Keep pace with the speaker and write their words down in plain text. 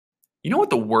You know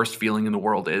what the worst feeling in the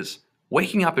world is?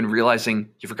 Waking up and realizing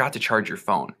you forgot to charge your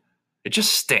phone. It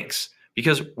just stinks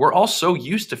because we're all so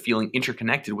used to feeling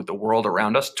interconnected with the world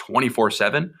around us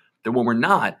 24/7 that when we're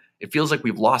not, it feels like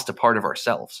we've lost a part of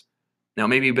ourselves. Now,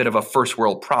 maybe a bit of a first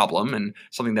world problem and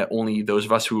something that only those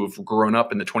of us who have grown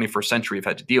up in the 21st century have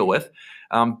had to deal with,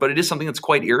 but it is something that's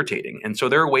quite irritating. And so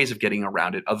there are ways of getting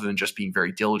around it other than just being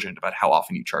very diligent about how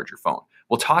often you charge your phone.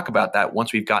 We'll talk about that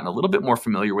once we've gotten a little bit more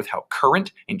familiar with how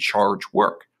current and charge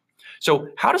work. So,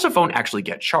 how does a phone actually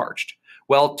get charged?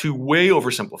 Well, to way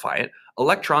oversimplify it,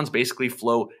 electrons basically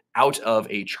flow out of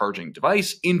a charging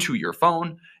device into your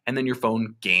phone, and then your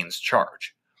phone gains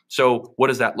charge. So, what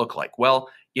does that look like? Well,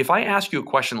 if I ask you a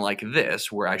question like this,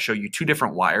 where I show you two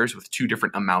different wires with two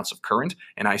different amounts of current,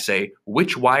 and I say,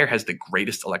 which wire has the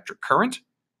greatest electric current?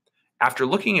 After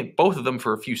looking at both of them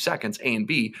for a few seconds, A and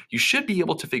B, you should be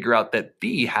able to figure out that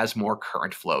B has more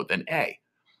current flow than A.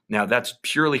 Now, that's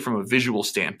purely from a visual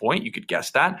standpoint. You could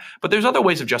guess that, but there's other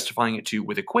ways of justifying it too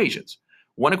with equations.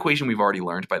 One equation we've already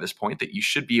learned by this point that you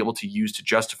should be able to use to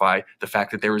justify the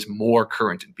fact that there is more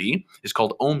current in B is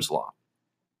called Ohm's Law.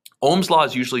 Ohm's Law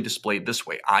is usually displayed this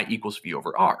way, I equals V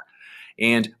over R.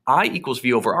 And I equals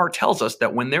V over R tells us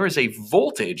that when there is a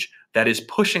voltage that is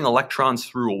pushing electrons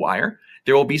through a wire,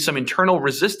 there will be some internal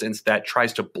resistance that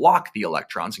tries to block the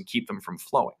electrons and keep them from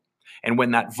flowing. And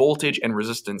when that voltage and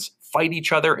resistance fight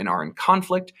each other and are in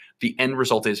conflict, the end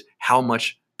result is how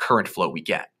much current flow we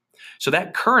get. So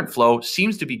that current flow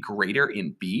seems to be greater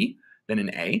in B than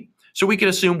in A. So we could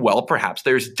assume, well, perhaps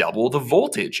there's double the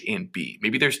voltage in B.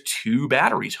 Maybe there's two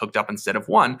batteries hooked up instead of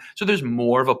one, so there's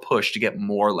more of a push to get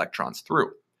more electrons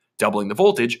through. Doubling the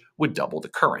voltage would double the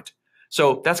current.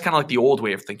 So that's kind of like the old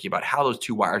way of thinking about how those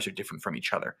two wires are different from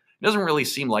each other. It doesn't really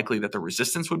seem likely that the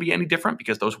resistance would be any different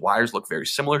because those wires look very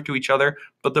similar to each other,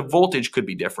 but the voltage could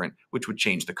be different, which would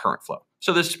change the current flow.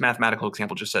 So this mathematical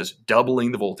example just says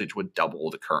doubling the voltage would double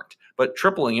the current, but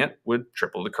tripling it would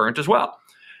triple the current as well.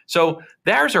 So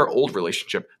there's our old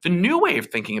relationship. The new way of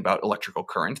thinking about electrical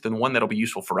current, the one that'll be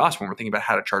useful for us when we're thinking about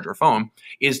how to charge our phone,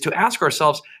 is to ask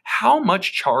ourselves how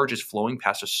much charge is flowing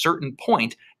past a certain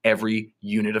point every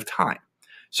unit of time.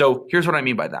 So here's what I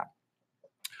mean by that.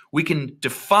 We can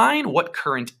define what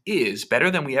current is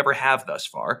better than we ever have thus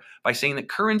far by saying that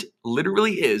current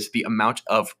literally is the amount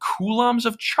of coulombs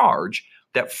of charge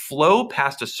that flow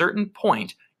past a certain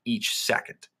point each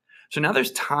second. So now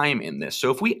there's time in this.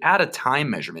 So if we add a time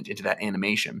measurement into that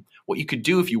animation, what you could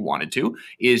do if you wanted to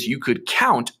is you could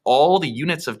count all the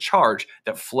units of charge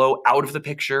that flow out of the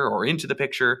picture or into the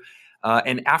picture.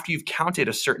 And after you've counted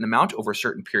a certain amount over a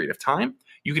certain period of time,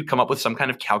 you could come up with some kind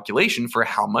of calculation for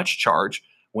how much charge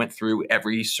went through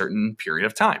every certain period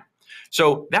of time.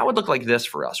 So that would look like this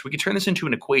for us. We could turn this into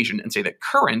an equation and say that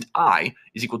current, I,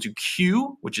 is equal to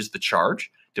Q, which is the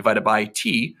charge, divided by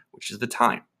T, which is the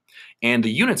time. And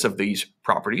the units of these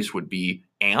properties would be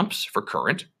amps for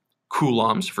current,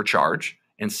 coulombs for charge,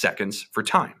 and seconds for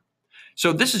time.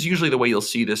 So this is usually the way you'll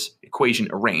see this equation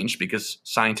arranged because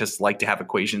scientists like to have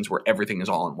equations where everything is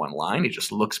all in one line. It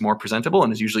just looks more presentable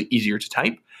and is usually easier to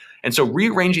type. And so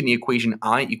rearranging the equation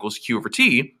I equals Q over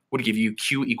T would give you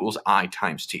Q equals I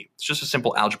times T. It's just a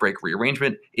simple algebraic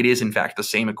rearrangement. It is, in fact, the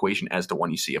same equation as the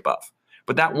one you see above.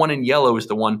 But that one in yellow is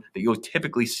the one that you'll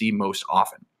typically see most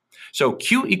often. So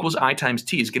Q equals I times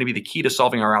T is going to be the key to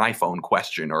solving our iPhone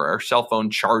question or our cell phone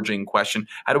charging question.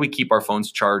 How do we keep our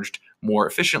phones charged more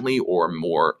efficiently or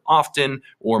more often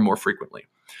or more frequently?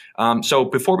 So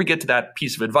before we get to that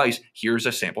piece of advice, here's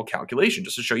a sample calculation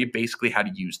just to show you basically how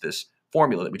to use this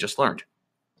formula that we just learned.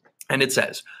 And it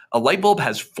says, a light bulb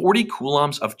has 40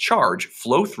 coulombs of charge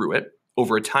flow through it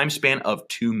over a time span of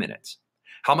 2 minutes.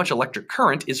 How much electric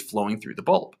current is flowing through the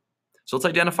bulb? So let's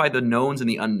identify the knowns and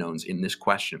the unknowns in this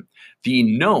question. The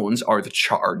knowns are the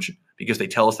charge, because they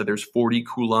tell us that there's 40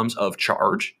 coulombs of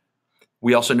charge.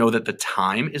 We also know that the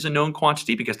time is a known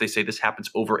quantity because they say this happens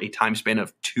over a time span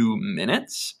of 2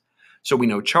 minutes. So we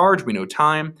know charge, we know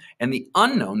time, and the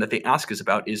unknown that they ask us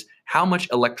about is how much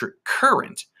electric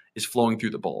current is flowing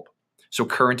through the bulb. So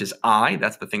current is I,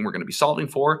 that's the thing we're going to be solving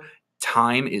for.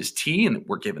 Time is T, and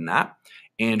we're given that.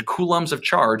 And coulombs of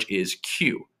charge is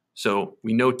Q. So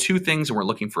we know two things and we're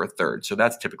looking for a third. So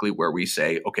that's typically where we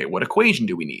say, okay, what equation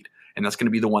do we need? And that's going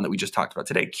to be the one that we just talked about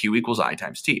today, Q equals I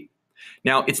times T.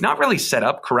 Now, it's not really set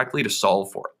up correctly to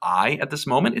solve for I at this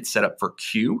moment. It's set up for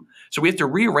Q. So we have to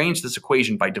rearrange this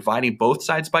equation by dividing both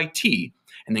sides by T,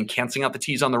 and then canceling out the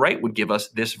T's on the right would give us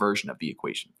this version of the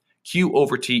equation. Q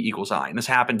over T equals I. And this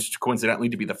happens coincidentally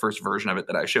to be the first version of it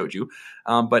that I showed you.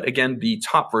 But again, the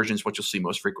top version is what you'll see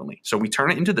most frequently. So we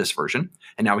turn it into this version,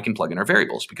 and now we can plug in our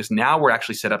variables because now we're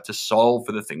actually set up to solve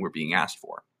for the thing we're being asked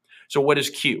for. So what is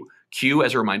Q? Q,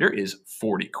 as a reminder, is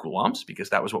 40 coulombs because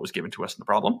that was what was given to us in the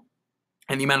problem.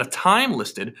 And the amount of time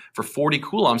listed for 40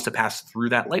 coulombs to pass through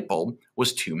that light bulb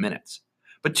was 2 minutes.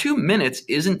 But 2 minutes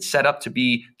isn't set up to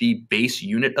be the base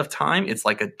unit of time. It's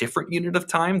like a different unit of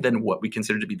time than what we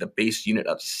consider to be the base unit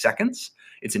of seconds.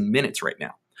 It's in minutes right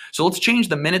now. So let's change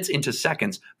the minutes into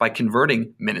seconds by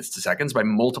converting minutes to seconds by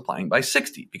multiplying by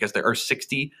 60, because there are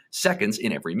 60 seconds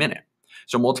in every minute.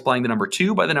 So multiplying the number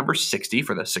 2 by the number 60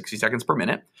 for the 60 seconds per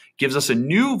minute gives us a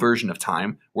new version of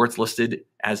time where it's listed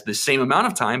as the same amount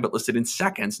of time, but listed in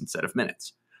seconds instead of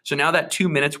minutes. So now that 2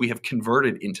 minutes we have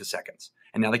converted into seconds.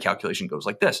 And now the calculation goes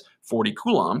like this. 40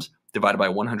 coulombs divided by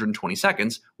 120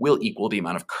 seconds will equal the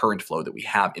amount of current flow that we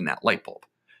have in that light bulb.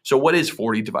 So what is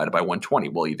 40 divided by 120?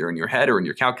 Well, either in your head or in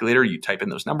your calculator, you type in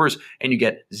those numbers and you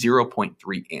get 0.3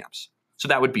 amps. So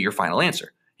that would be your final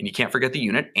answer. And you can't forget the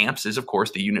unit. Amps is, of course,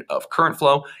 the unit of current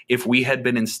flow. If we had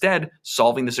been instead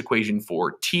solving this equation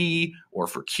for T or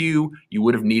for Q, you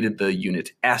would have needed the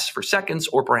unit S for seconds,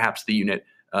 or perhaps the unit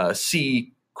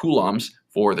C, coulombs,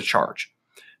 for the charge.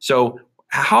 So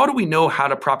how do we know how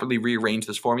to properly rearrange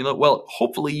this formula? Well,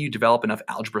 hopefully you develop enough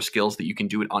algebra skills that you can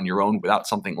do it on your own without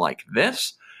something like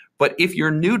this. But if you're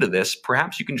new to this,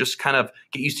 perhaps you can just kind of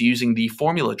get used to using the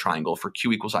formula triangle for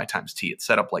Q equals I times T. It's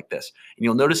set up like this. And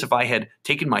you'll notice if I had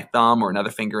taken my thumb or another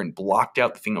finger and blocked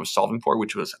out the thing I was solving for,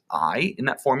 which was I in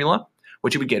that formula,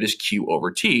 what you would get is Q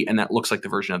over T. And that looks like the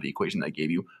version of the equation that I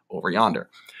gave you over yonder.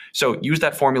 So use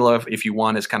that formula if you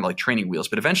want as kind of like training wheels,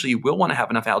 but eventually you will want to have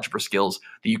enough algebra skills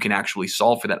that you can actually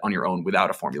solve for that on your own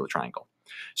without a formula triangle.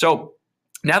 So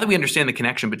now that we understand the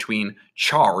connection between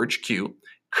charge, Q,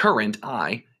 current,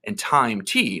 I, and time,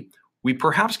 T, we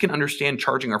perhaps can understand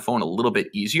charging our phone a little bit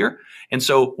easier. And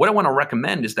so what I want to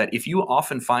recommend is that if you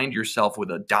often find yourself with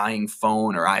a dying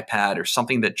phone or iPad or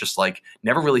something that just like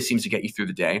never really seems to get you through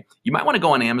the day, you might want to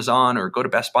go on Amazon or go to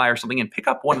Best Buy or something and pick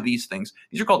up one of these things.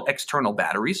 These are called external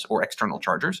batteries or external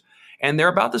chargers. And they're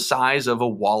about the size of a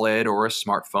wallet or a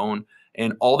smartphone.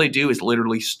 And all they do is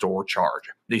literally store charge.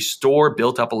 They store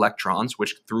built up electrons,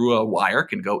 which through a wire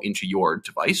can go into your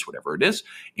device, whatever it is,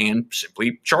 and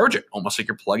simply charge it, almost like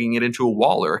you're plugging it into a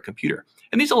wall or a computer.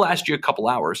 And these will last you a couple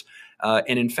hours.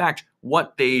 And in fact,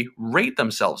 what they rate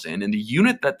themselves in, and the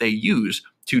unit that they use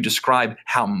to describe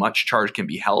how much charge can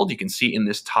be held, you can see in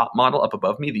this top model up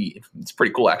above me, it's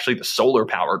pretty cool actually, the solar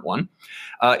powered one.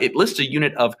 It lists a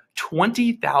unit of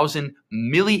 20,000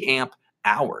 milliamp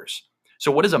hours.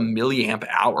 So what is a milliamp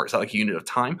hour? Is that like a unit of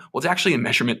time? Well, it's actually a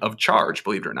measurement of charge,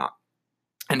 believe it or not.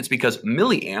 And it's because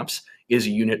milliamps is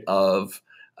a unit of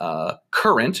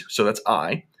current, so that's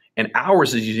I, and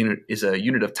hours is a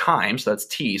unit of time, so that's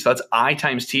T. So that's I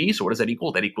times T, so what does that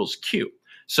equal? That equals Q.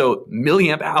 So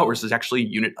milliamp hours is actually a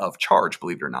unit of charge,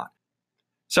 believe it or not.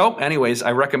 So anyways,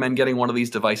 I recommend getting one of these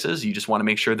devices. You just want to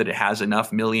make sure that it has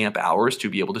enough milliamp hours to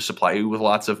be able to supply you with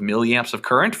lots of milliamps of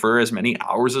current for as many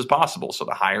hours as possible. So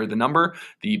the higher the number,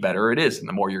 the better it is, and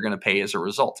the more you're going to pay as a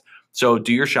result. So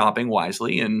do your shopping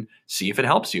wisely and see if it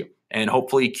helps you. And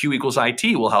hopefully Q equals IT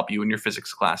will help you in your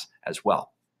physics class as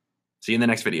well. See you in the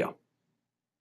next video.